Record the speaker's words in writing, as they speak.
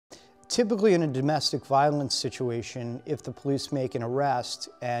Typically in a domestic violence situation, if the police make an arrest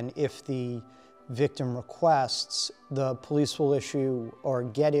and if the victim requests, the police will issue or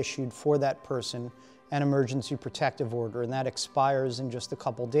get issued for that person an emergency protective order, and that expires in just a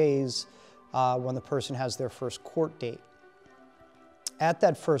couple days when the person has their first court date. At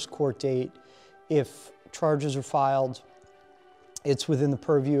that first court date, if charges are filed, it's within the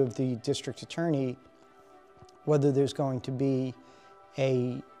purview of the district attorney whether there's going to be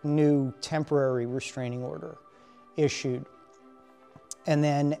a new temporary restraining order issued. And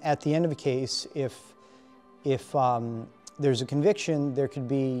then at the end of the case, if there's a conviction, there could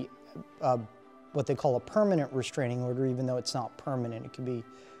be what they call a permanent restraining order, even though it's not permanent. It could be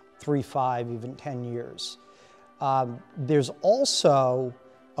 3, 5, even 10 years. There's also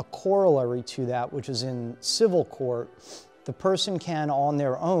a corollary to that, which is in civil court. The person can, on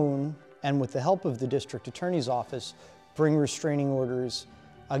their own, and with the help of the district attorney's office, bring restraining orders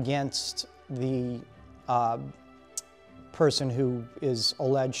against the person who is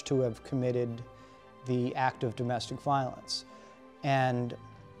alleged to have committed the act of domestic violence. And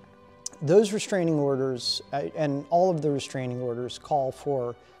those restraining orders, and all of the restraining orders, call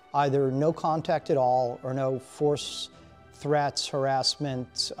for either no contact at all or no force, threats,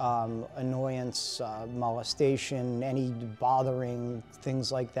 harassment, annoyance, molestation, any bothering,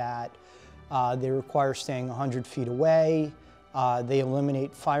 things like that. They require staying 100 feet away. They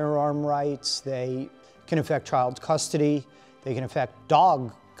eliminate firearm rights. They can affect child custody. They can affect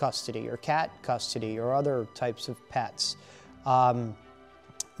dog custody or cat custody or other types of pets.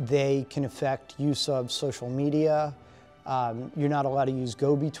 They can affect use of social media. You're not allowed to use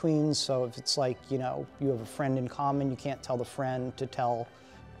go-betweens, so if it's like, you know, you have a friend in common, you can't tell the friend to tell,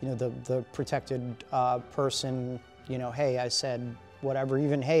 you know, the protected person, you know, hey, I said whatever,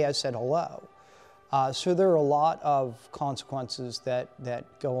 even hey, I said hello. So there are a lot of consequences that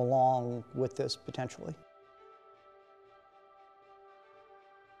go along with this potentially.